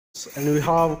And we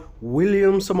have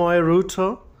William Samoei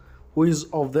Ruto, who is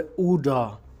of the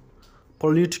UDA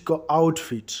political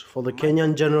outfit for the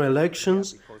Kenyan general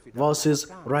elections, versus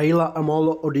Raila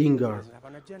Amolo Odinga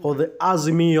for the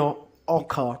Azimio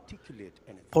Oka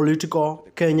political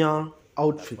Kenyan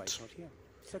outfit.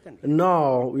 And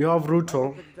now we have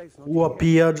Ruto, who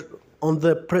appeared on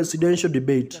the presidential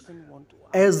debate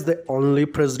as the only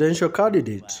presidential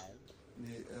candidate.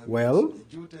 Well,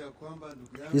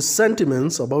 his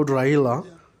sentiments about Raila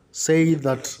say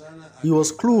that he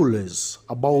was clueless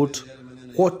about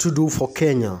what to do for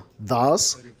Kenya.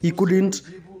 Thus, he couldn't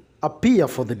appear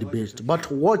for the debate. But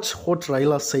watch what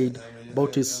Raila said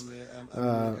about his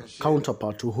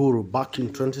counterpart Uhuru back in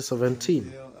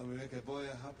 2017.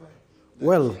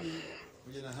 Well,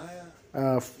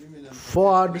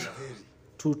 forward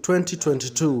to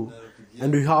 2022,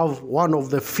 and we have one of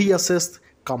the fiercest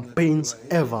campaigns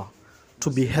ever to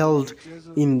be held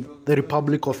in the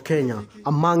Republic of Kenya.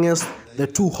 Amongst the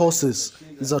two horses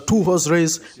is a two-horse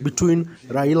race between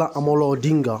Raila Amolo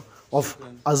Odinga of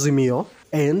Azimio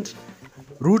and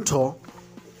Ruto,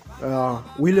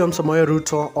 William Samoei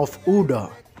Ruto of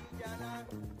UDA.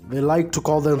 They like to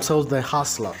call themselves the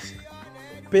hustlers.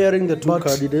 Pairing the two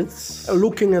candidates,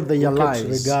 looking at their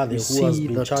lives, Rigathi, who has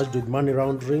been charged with money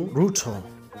laundering, Ruto,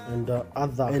 and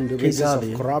other cases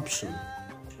of corruption.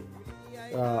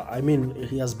 I mean,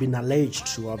 he has been alleged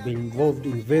to have been involved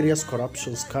in various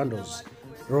corruption scandals.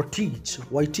 Rotich,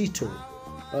 Waitito,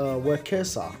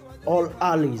 Wekesa, all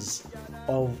allies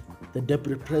of the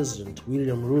deputy president,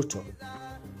 William Ruto.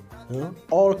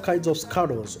 All kinds of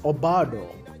scandals, Obado,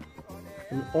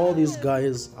 and all these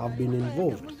guys have been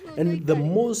involved. And the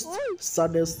most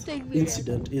saddest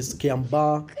incident is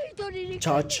Kiambaa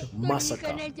church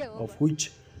massacre, of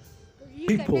which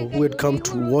people who had come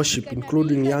to worship,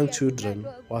 including young children,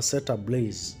 were set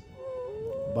ablaze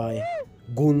by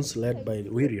goons led by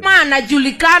William.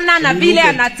 Anajulikana na vile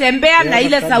anatembea na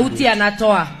ile sauti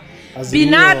anatoa.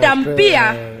 Binadamu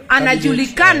pia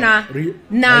anajulikana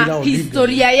na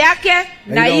historia yake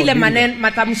na ile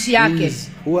matamshi yake.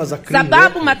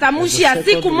 Sababu matamshi ya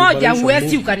siku moja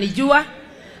huwezi ukanijua.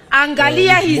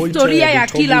 Angalia historia ya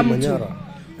kila mtu.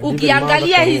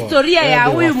 Ukiangalia historia ya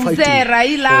huyu mzee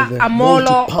Raila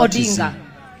Amolo Odinga,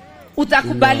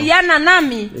 utakubaliana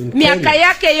nami miaka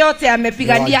yake yote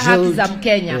amepigania haki za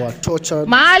Mkenya.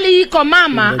 Mahali iko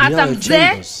mama, hata mzee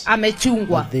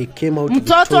amechungwa,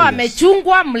 mtoto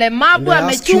amechungwa, mlemavu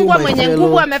amechungwa, mwenye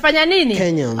nguvu amefanya nini?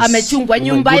 Amechungwa.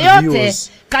 Nyumba yote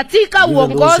katika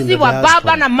uongozi wa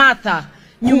baba na Martha,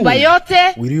 nyumba yote,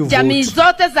 jamii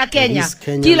zote za Kenya,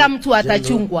 kila mtu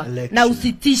atachungwa na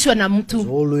usitishwe na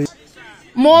mtu.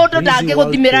 Modo dage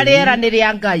guthimira rera ni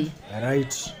ria Ngai.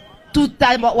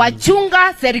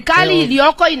 Tutawachunga, serikali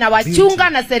iliyoko inawachunga,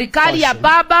 na serikali ya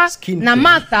baba na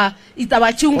Martha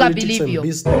itawachunga vilivyo.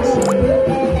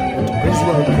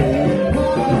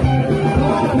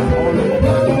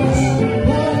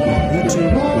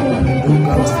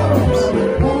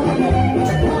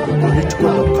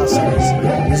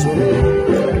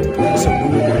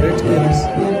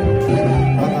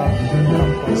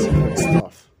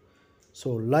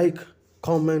 So like,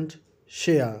 comment,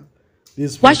 share.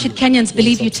 Why should Kenyans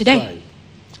believe you today?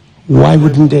 Why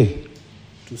wouldn't they?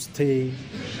 To stay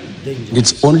dangerous.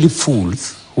 It's only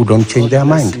fools who don't change their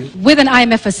mind. With an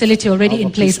IMF facility already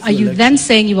in place, are you then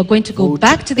saying you are going to go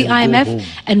back to the IMF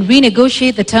and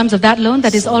renegotiate the terms of that loan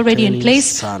that is already in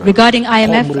place regarding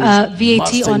IMF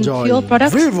VAT on fuel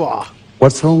products?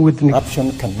 What's wrong with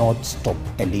corruption? Cannot stop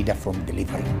a leader from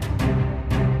delivering.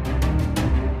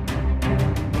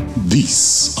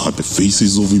 These are the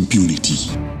faces of impunity.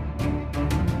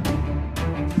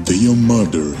 They are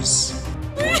murderers.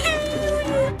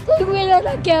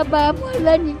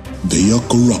 They are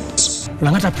corrupt.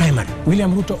 Langata Primary,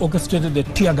 William Ruto orchestrated the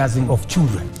tear gassing of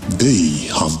children. They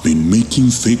have been making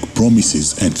fake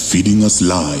promises and feeding us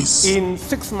lies. In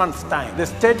 6 months' time, the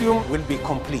stadium will be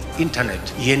complete.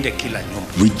 Internet, iende kila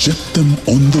nyumba. Reject them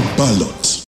on the ballot.